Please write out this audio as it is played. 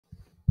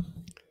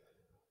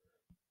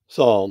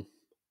Psalm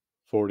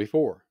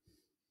 44.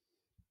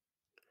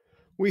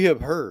 We have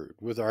heard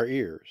with our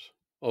ears,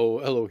 O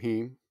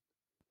Elohim.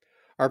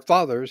 Our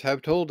fathers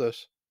have told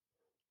us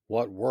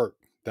what work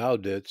thou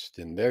didst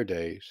in their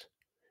days,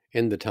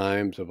 in the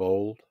times of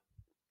old.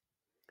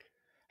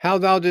 How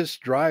thou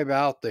didst drive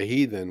out the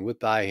heathen with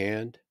thy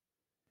hand,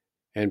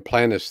 and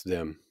plantest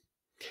them.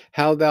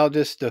 How thou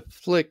didst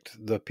afflict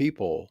the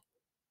people,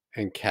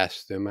 and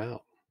cast them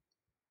out.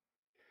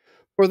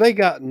 For they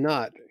got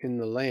not in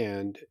the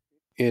land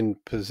in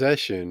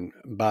possession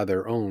by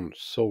their own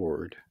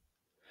sword,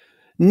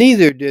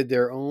 neither did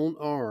their own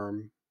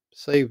arm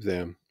save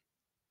them,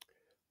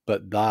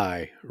 but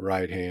thy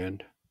right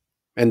hand,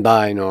 and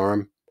thine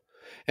arm,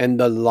 and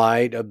the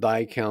light of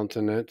thy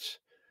countenance,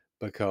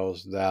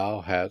 because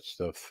thou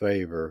hadst a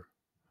favor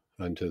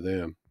unto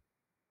them.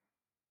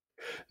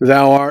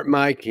 Thou art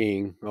my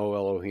king, O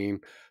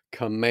Elohim.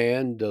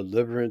 Command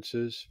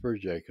deliverances for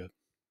Jacob.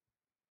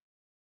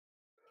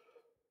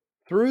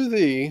 Through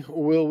thee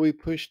will we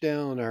push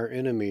down our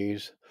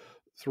enemies.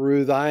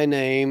 Through thy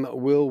name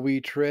will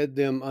we tread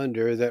them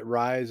under that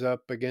rise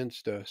up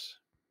against us.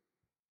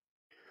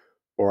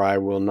 For I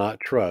will not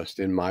trust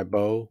in my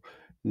bow,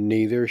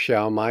 neither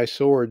shall my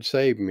sword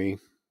save me.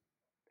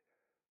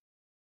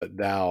 But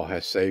thou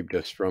hast saved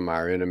us from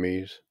our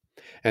enemies,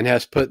 and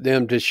hast put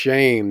them to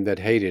shame that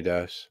hated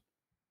us.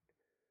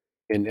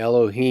 In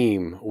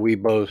Elohim we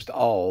boast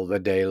all the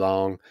day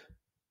long,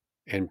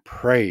 and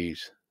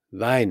praise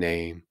thy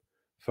name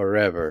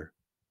forever.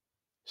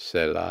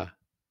 Selah.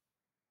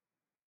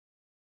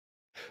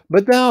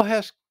 But thou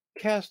hast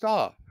cast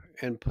off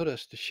and put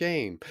us to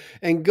shame,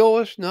 and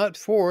goest not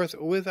forth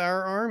with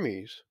our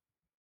armies.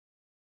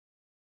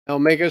 Thou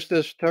makest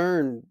us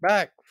turn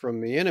back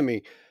from the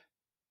enemy,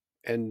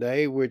 and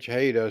they which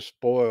hate us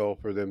spoil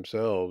for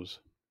themselves.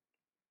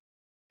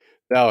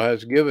 Thou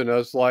hast given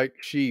us like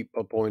sheep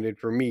appointed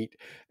for meat,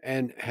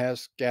 and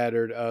hast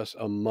scattered us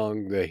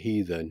among the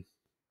heathen.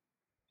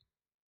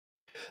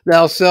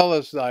 Thou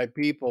sellest thy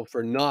people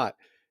for naught,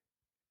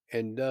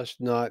 and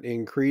dost not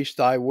increase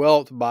thy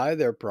wealth by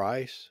their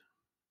price.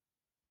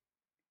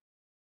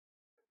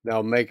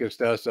 Thou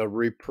makest us a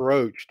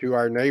reproach to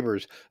our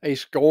neighbors, a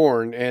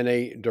scorn and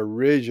a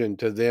derision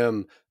to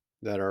them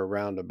that are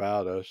round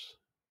about us.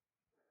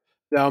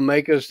 Thou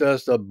makest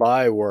us a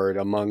byword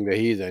among the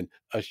heathen,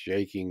 a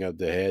shaking of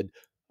the head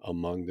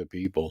among the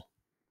people.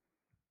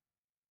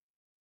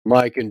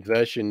 My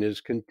confession is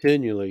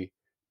continually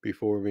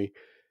before me,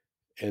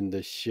 and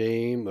the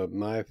shame of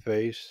my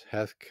face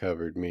hath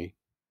covered me.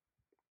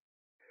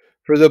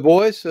 For the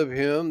voice of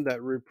him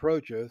that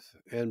reproacheth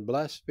and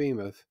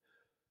blasphemeth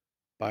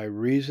by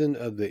reason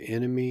of the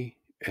enemy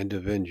and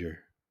avenger.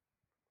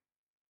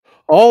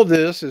 All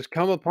this is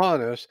come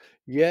upon us,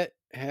 yet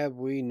have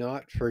we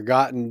not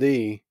forgotten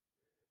thee,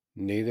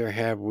 neither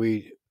have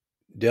we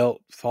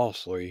dealt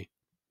falsely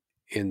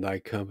in thy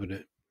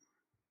covenant.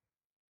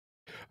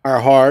 Our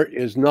heart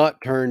is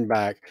not turned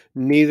back,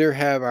 neither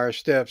have our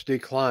steps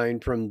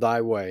declined from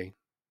thy way.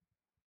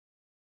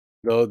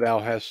 Though thou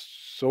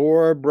hast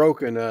sore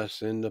broken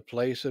us in the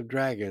place of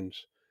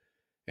dragons,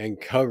 and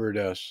covered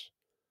us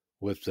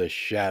with the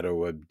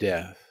shadow of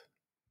death.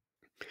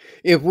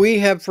 If we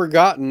have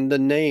forgotten the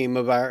name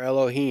of our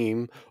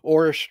Elohim,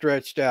 or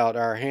stretched out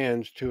our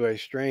hands to a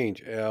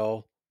strange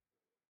El,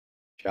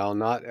 shall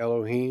not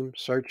Elohim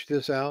search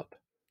this out?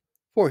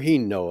 For he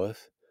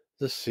knoweth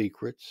the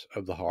secrets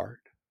of the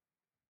heart.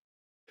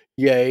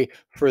 Yea,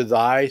 for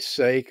thy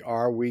sake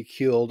are we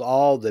killed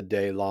all the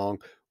day long.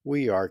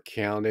 We are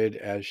counted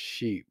as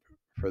sheep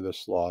for the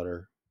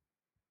slaughter.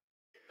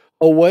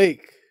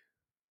 Awake!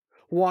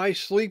 Why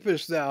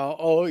sleepest thou,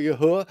 O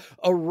Yahuwah?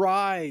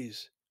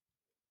 Arise!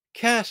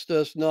 Cast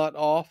us not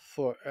off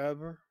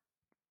forever.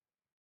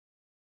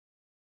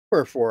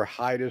 Wherefore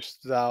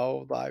hidest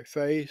thou thy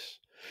face,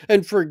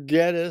 and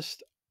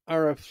forgettest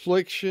our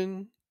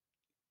affliction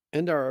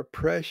and our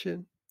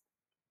oppression?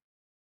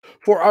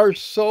 For our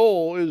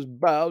soul is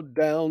bowed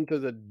down to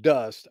the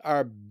dust,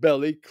 our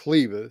belly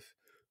cleaveth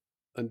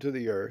unto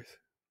the earth.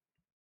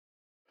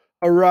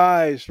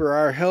 Arise for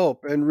our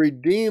help, and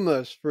redeem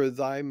us for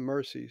thy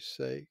mercy's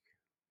sake.